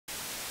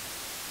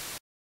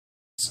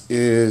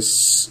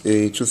Is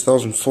a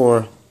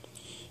 2004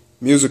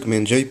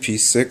 Man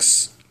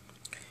JP6.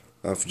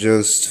 I've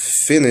just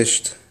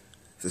finished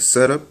the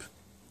setup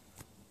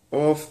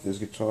of this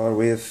guitar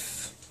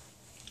with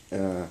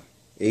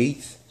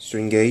 8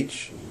 string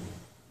gauge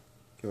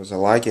because I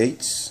like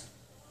 8s,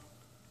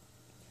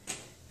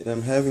 and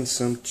I'm having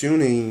some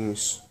tuning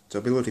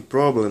stability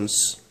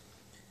problems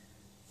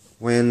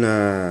when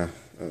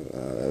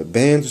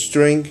bend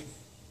string,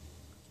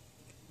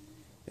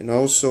 and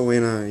also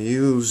when I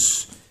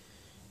use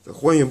the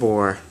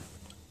whammy.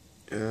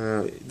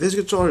 This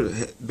guitar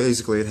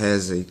basically it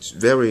has a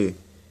very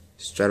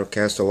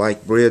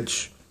Stratocaster-like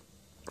bridge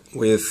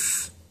with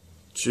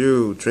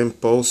 2 trim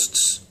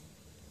posts,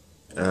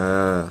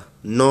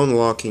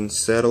 non-locking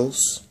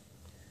saddles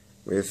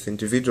with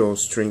individual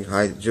string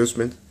height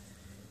adjustment.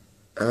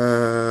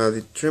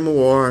 The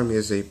tremolo arm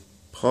is a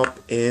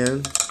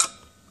pop-in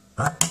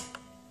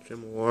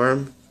tremolo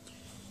arm.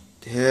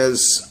 It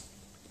has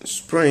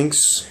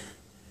springs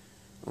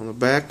on the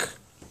back.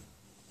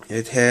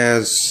 It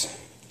has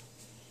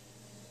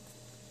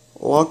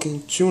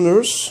locking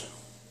tuners,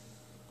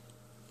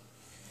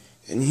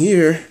 and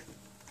here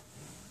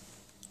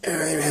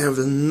I have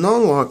the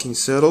non-locking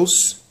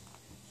saddles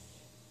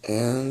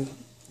and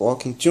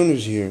locking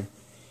tuners here.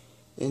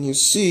 And you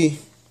see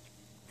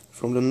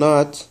from the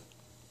nut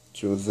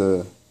to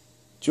the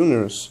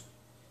tuners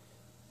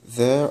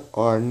there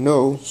are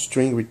no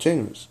string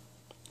retainers.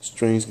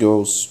 Strings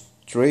go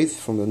straight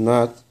from the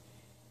nut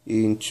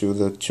into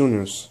the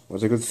tuners.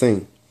 Was a good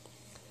thing.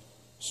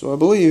 So I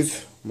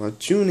believe my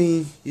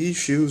tuning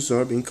issues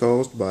are being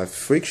caused by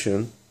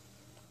friction,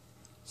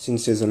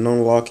 since it's a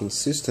non-locking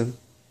system,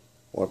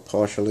 or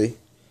partially.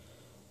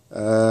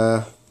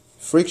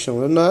 Friction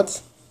on the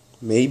nut,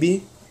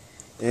 maybe,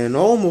 and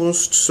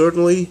almost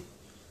certainly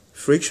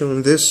friction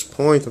on this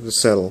point of the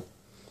saddle.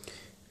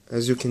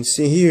 As you can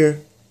see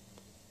here,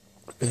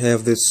 I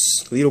have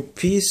this little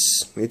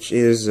piece which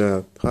is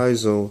a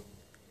piezo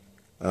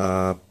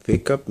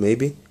pickup,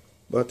 maybe,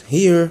 but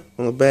here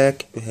on the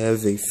back we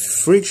have a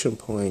friction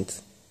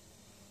point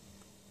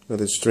where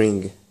the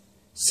string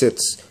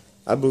sits.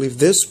 I believe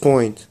this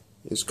point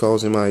is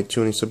causing my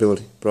tuning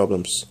stability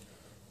problems.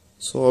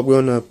 So I'm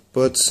gonna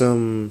put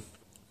some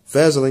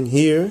vaseline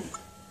here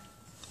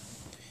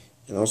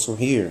and also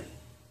here.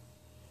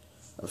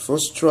 I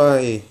first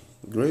try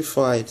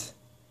graphite.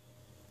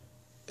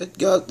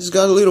 It's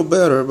got a little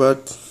better,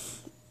 but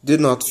did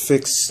not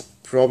fix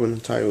the problem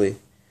entirely.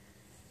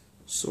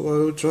 So I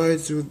will try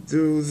to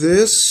do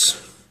this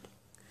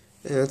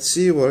and let's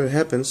see what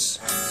happens.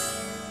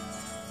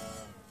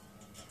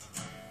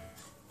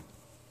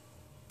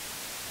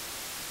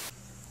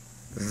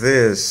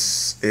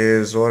 This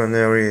is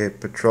ordinary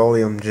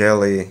petroleum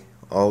jelly,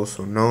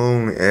 also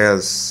known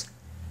as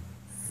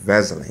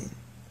vaseline.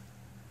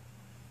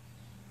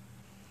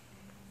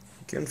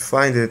 You can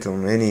find it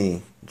on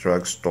any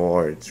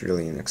drugstore. It's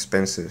really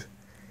inexpensive,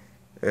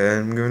 and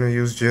I'm gonna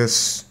use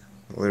just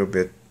a little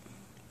bit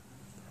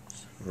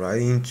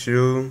right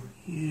into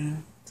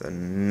the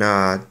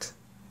nut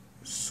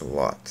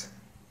slot.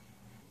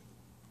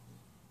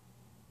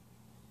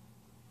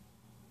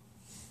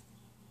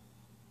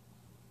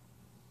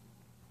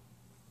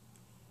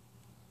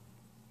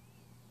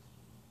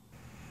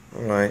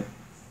 Alright,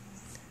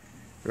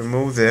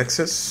 remove the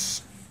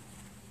excess.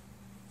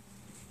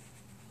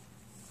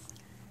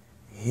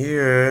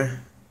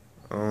 Here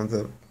on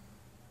the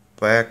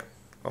back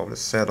of the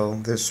saddle,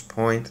 this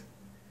point,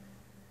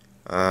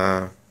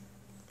 can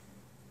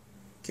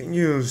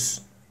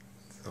use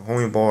the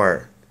homing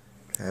bar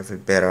to have a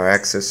better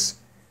access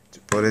to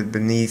put it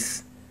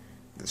beneath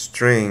the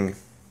string.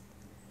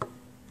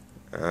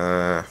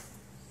 Let's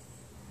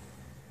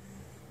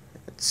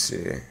see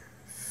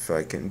if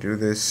I can do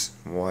this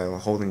while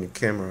holding the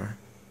camera.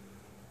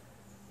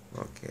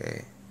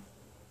 Okay.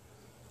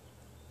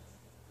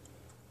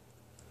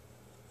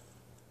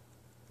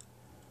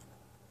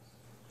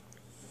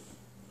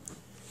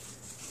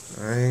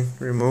 I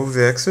remove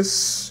the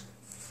excess.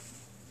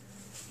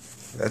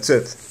 That's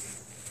it.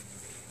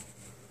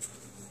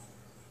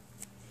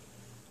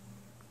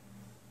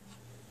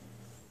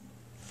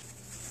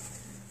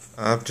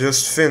 I've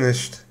just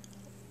finished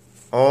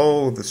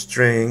all the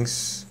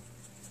strings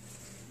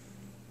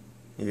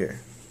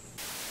here.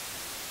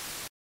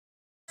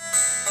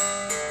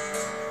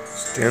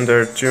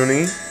 Standard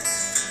tuning.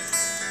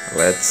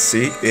 Let's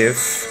see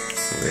if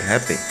we're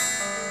happy.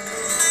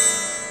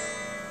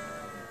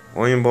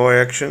 Whammy bar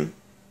action.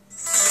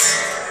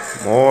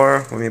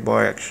 More whammy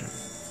bar action.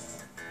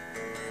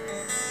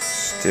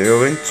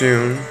 Still in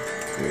tune.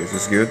 This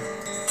is good.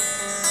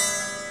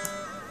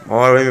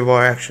 More whammy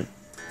bar action.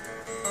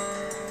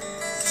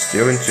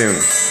 Still in tune.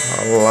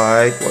 I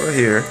like what I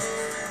hear.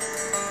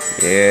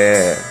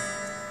 Yeah.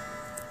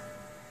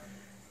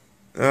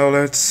 Now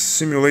let's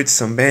simulate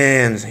some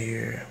bands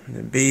here. On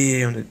the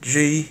B, on the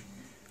G,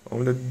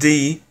 on the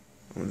D,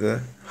 on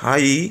the high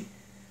E,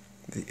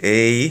 the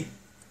A,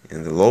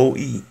 and the low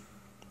E.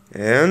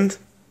 And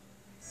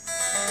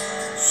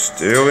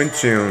still in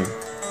tune.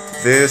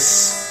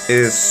 This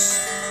is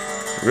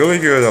Really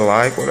good. I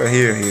like what I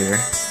hear here.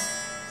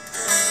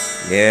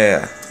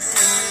 Yeah.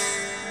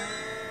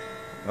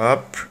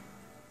 Up.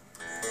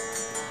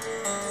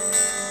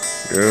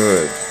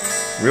 Good.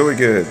 Really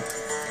good.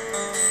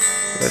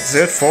 That's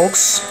it,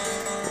 folks.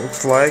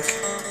 Looks like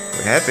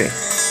we're happy.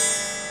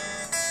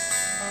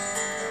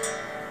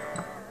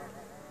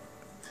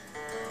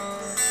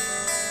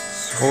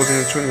 It's holding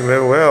the tuning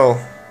very well.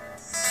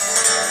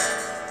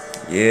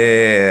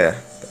 Yeah.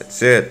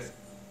 That's it.